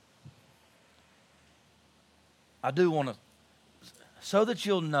 I do want to, so that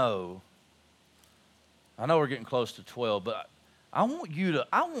you'll know, I know we're getting close to 12, but I want you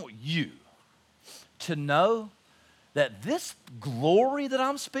to know that this glory that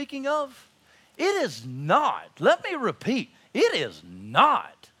I'm speaking of, it is not, let me repeat, it is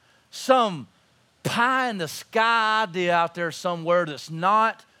not some pie in the sky idea out there somewhere that's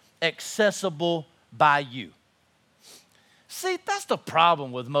not accessible by you. See, that's the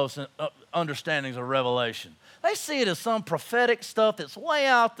problem with most understandings of Revelation. They see it as some prophetic stuff that's way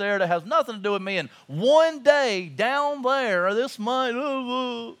out there that has nothing to do with me. And one day down there, this might.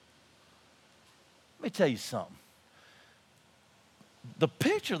 Let me tell you something. The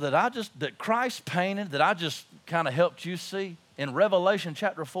picture that Christ painted, that I just kind of helped you see in Revelation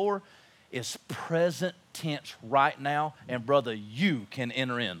chapter 4, is present tense right now. And brother, you can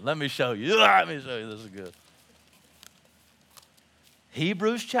enter in. Let me show you. This is good.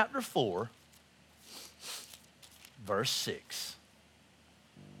 Hebrews chapter 4. Verse 6.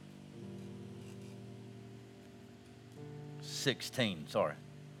 16, sorry.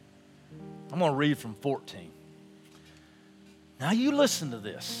 I'm going to read from 14. Now you listen to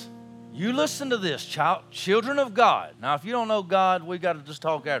this. You listen to this, children of God. Now if you don't know God, we got to just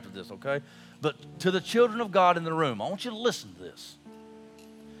talk after this, okay? But to the children of God in the room, I want you to listen to this.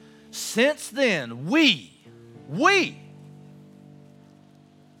 Since then, we, me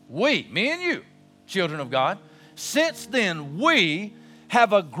and you, children of God, since then, we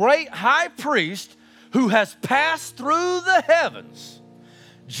have a great high priest who has passed through the heavens,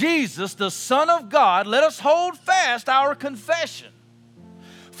 Jesus, the Son of God. Let us hold fast our confession.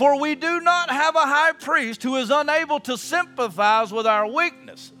 For we do not have a high priest who is unable to sympathize with our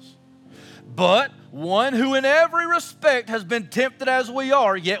weaknesses, but one who in every respect has been tempted as we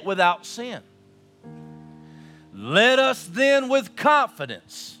are, yet without sin. Let us then with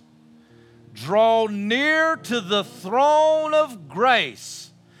confidence draw near to the throne of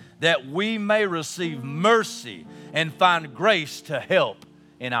grace, that we may receive mercy and find grace to help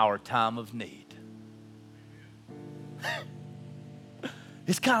in our time of need.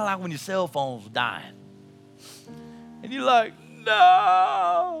 It's kind of like when your cell phone's dying. And you're like,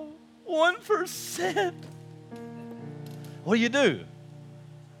 No, 1%. What do?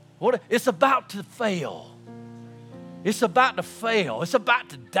 It's about to fail. It's about to fail. It's about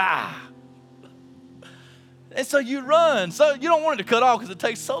to die. And so you run. So you don't want it to cut off because it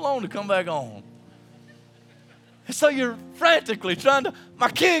takes so long to come back on. And so you're frantically trying to, my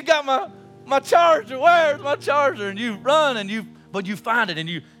kid got my charger. Where's my charger? And you run but you find it and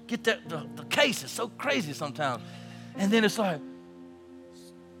you get that, the case is so crazy sometimes. And then it's like,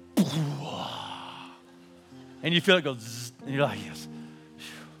 and you feel it go zzz, and you're like, yes.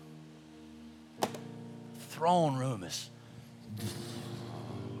 Throne room is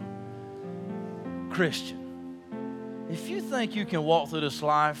Christian. If you think you can walk through this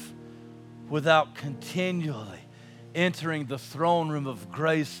life without continually entering the throne room of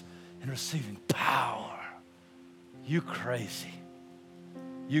grace and receiving power, you're crazy.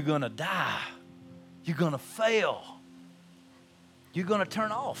 You're going to die. You're going to fail. You're going to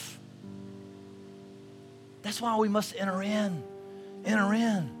turn off. That's why we must enter in.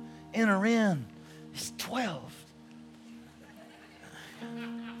 It's 12.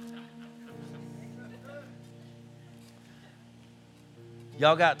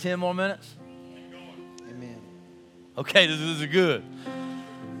 Y'all got 10 more minutes? Amen. Okay, this is good.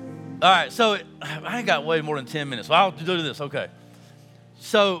 All right, so I ain't got way more than 10 minutes. So I'll do this, okay.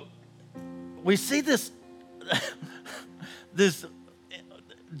 So we see this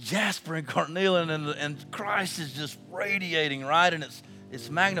Jasper and carnelian and Christ is just radiating, right? And it's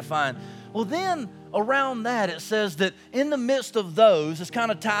magnifying. Well, then around that, it says that in the midst of those, it's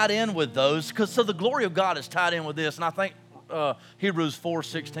kind of tied in with those, so the glory of God is tied in with this, and I think Hebrews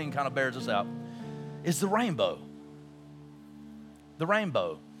 4:16 kind of bears this out, is the rainbow. The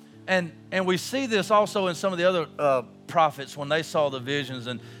rainbow. And we see this also in some of the other prophets when they saw the visions,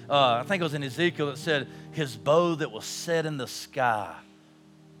 and I think it was in Ezekiel that said, his bow that was set in the sky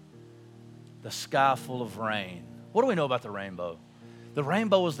full of rain. What do we know about the rainbow? The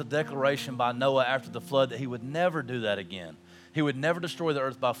rainbow was the declaration by Noah after the flood that he would never do that again. He would never destroy the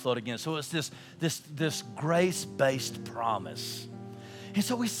earth by flood again. So it's this grace-based promise. And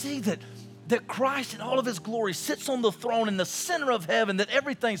so we see that Christ in all of his glory sits on the throne in the center of heaven, that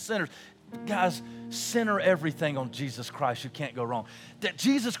everything centers. Guys, center everything on Jesus Christ. You can't go wrong. That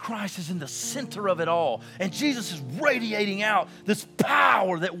Jesus Christ is in the center of it all. And Jesus is radiating out this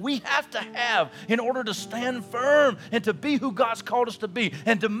power that we have to have in order to stand firm and to be who God's called us to be.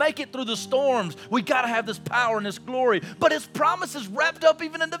 And to make it through the storms, we got to have this power and this glory. But his promise is wrapped up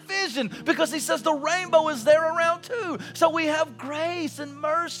even in the vision, because he says the rainbow is there around too. So we have grace and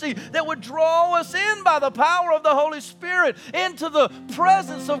mercy that would draw us in by the power of the Holy Spirit into the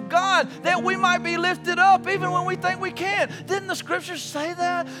presence of God, that we might be lifted up even when we think we can't. Didn't the scriptures say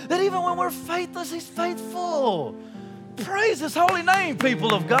that? That even when we're faithless, he's faithful. Praise his holy name,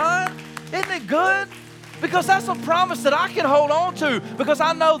 people of God. Isn't it good? Because that's a promise that I can hold on to, because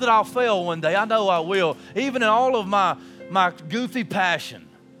I know that I'll fail one day. I know I will. Even in all of my goofy passion.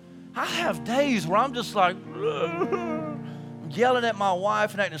 I have days where I'm just like yelling at my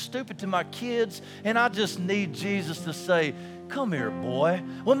wife and acting stupid to my kids, and I just need Jesus to say, come here, boy.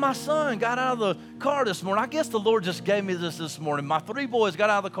 When my son got out of the car this morning, I guess the Lord just gave me this morning. My 3 boys got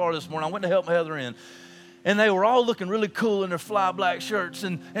out of the car this morning. I went to help Heather in. And they were all looking really cool in their fly black shirts.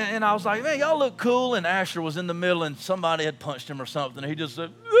 And I was like, man, y'all look cool. And Asher was in the middle, and somebody had punched him or something. He just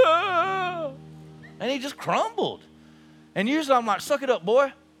said, ah! And he just crumbled. And usually I'm like, suck it up,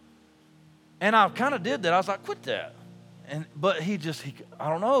 boy. And I kind of did that. I was like, quit that. But he I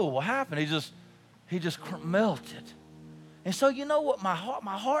don't know what happened. He just melted. And so you know what, my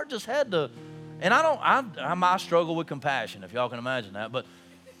heart just had to, and I struggle with compassion, if y'all can imagine that, but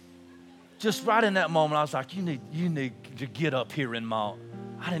just right in that moment, I was like, you need to get up here in my,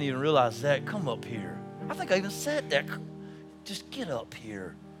 I didn't even realize that, come up here. I think I even said that, just get up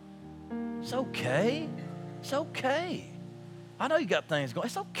here. It's okay. It's okay. I know you got things going,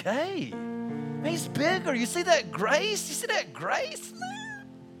 it's okay. He's bigger. You see that grace? You see that grace, man?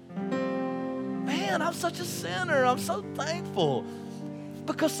 Man, I'm such a sinner. I'm so thankful.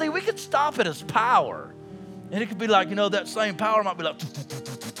 Because, see, we could stop at his power. And it could be like, that same power might be like,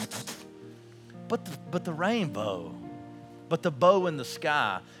 but the rainbow, but the bow in the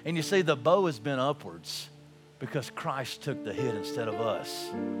sky. And you see, the bow has been upwards because Christ took the hit instead of us.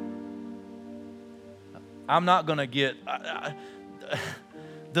 I'm not going to get,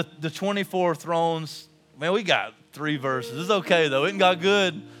 the 24 thrones, man, we got 3 verses. It's okay, though. It ain't got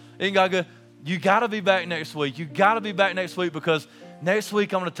good. You got to be back next week. You got to be back next week, because next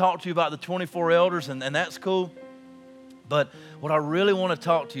week I'm going to talk to you about the 24 elders, and that's cool. But what I really want to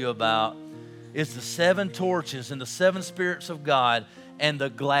talk to you about is the 7 torches and the 7 spirits of God and the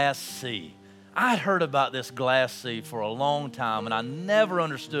glass sea. I'd heard about this glass sea for a long time, and I never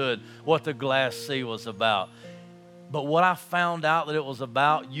understood what the glass sea was about. But what I found out that it was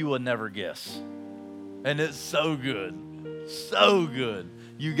about, you would never guess. And it's so good. So good.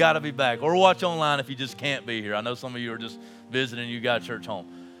 You got to be back. Or watch online if you just can't be here. I know some of you are just visiting. You got church home.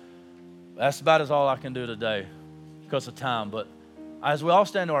 That's about all I can do today because of time. But as we all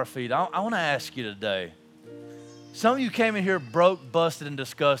stand to our feet, I want to ask you today. Some of you came in here broke, busted, and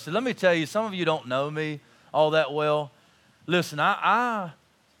disgusted. Let me tell you, some of you don't know me all that well. Listen, I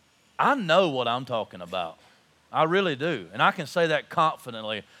know what I'm talking about. I really do. And I can say that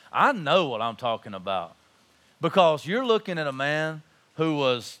confidently. I know what I'm talking about. Because you're looking at a man who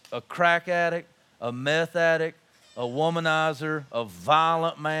was a crack addict, a meth addict, a womanizer, a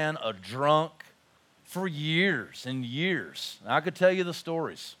violent man, a drunk for years and years. And I could tell you the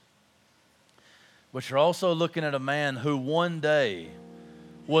stories. But you're also looking at a man who one day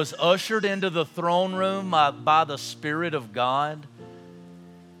was ushered into the throne room by the Spirit of God.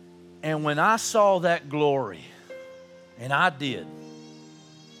 And when I saw that glory, and I did,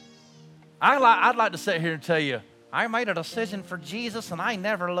 I'd like to sit here and tell you, I made a decision for Jesus and I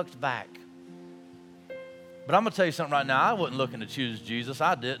never looked back. But I'm going to tell you something right now. I wasn't looking to choose Jesus.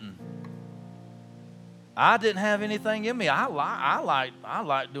 I didn't. I didn't have anything in me. I like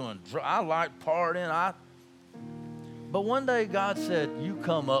partying. But one day God said, you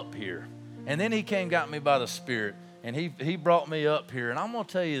come up here. And then he came and got me by the Spirit. And he brought me up here. And I'm going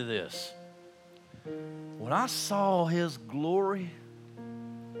to tell you this. When I saw his glory,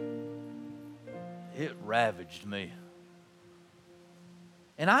 it ravaged me.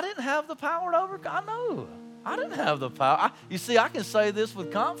 And I didn't have the power to overcome. I know. I didn't have the power. You see, I can say this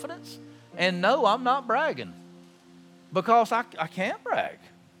with confidence. And no, I'm not bragging. Because I can't brag.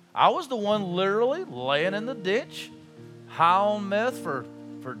 I was the one literally laying in the ditch, high on meth for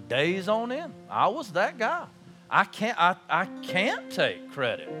days on end. I was that guy. I can't take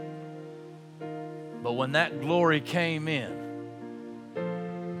credit. But when that glory came in,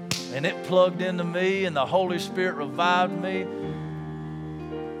 and it plugged into me, and the Holy Spirit revived me,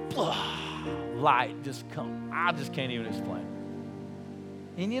 light just come. I just can't even explain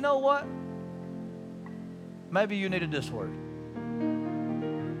it. And you know what? Maybe you needed this word.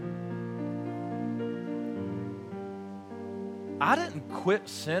 I didn't quit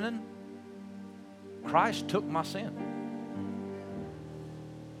sinning. Christ took my sin.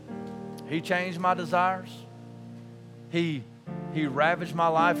 He changed my desires. He ravaged my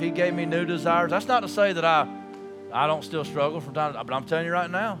life. He gave me new desires. That's not to say that I don't still struggle from time to time, but I'm telling you right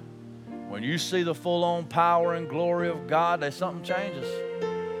now, when you see the full-on power and glory of God, there's something changes.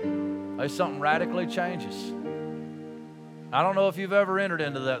 There's something radically changes. I don't know if you've ever entered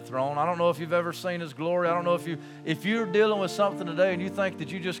into that throne. I don't know if you've ever seen his glory. I don't know if you're dealing with something today and you think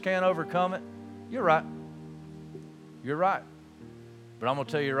that you just can't overcome it. You're right. You're right. But I'm going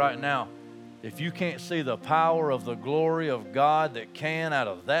to tell you right now, if you can't see the power of the glory of God that can out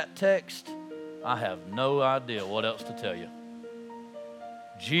of that text, I have no idea what else to tell you.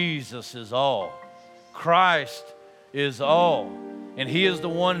 Jesus is all. Christ is all. And he is the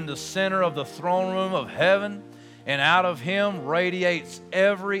one in the center of the throne room of heaven. And out of him radiates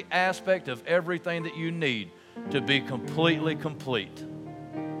every aspect of everything that you need to be completely complete.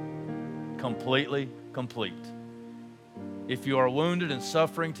 Completely complete. If you are wounded and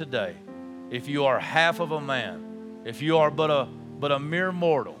suffering today, if you are half of a man, if you are but a mere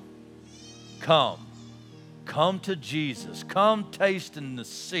mortal, come to Jesus. Come taste and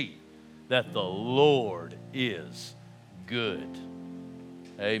see that the Lord is good.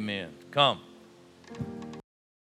 Amen. Come.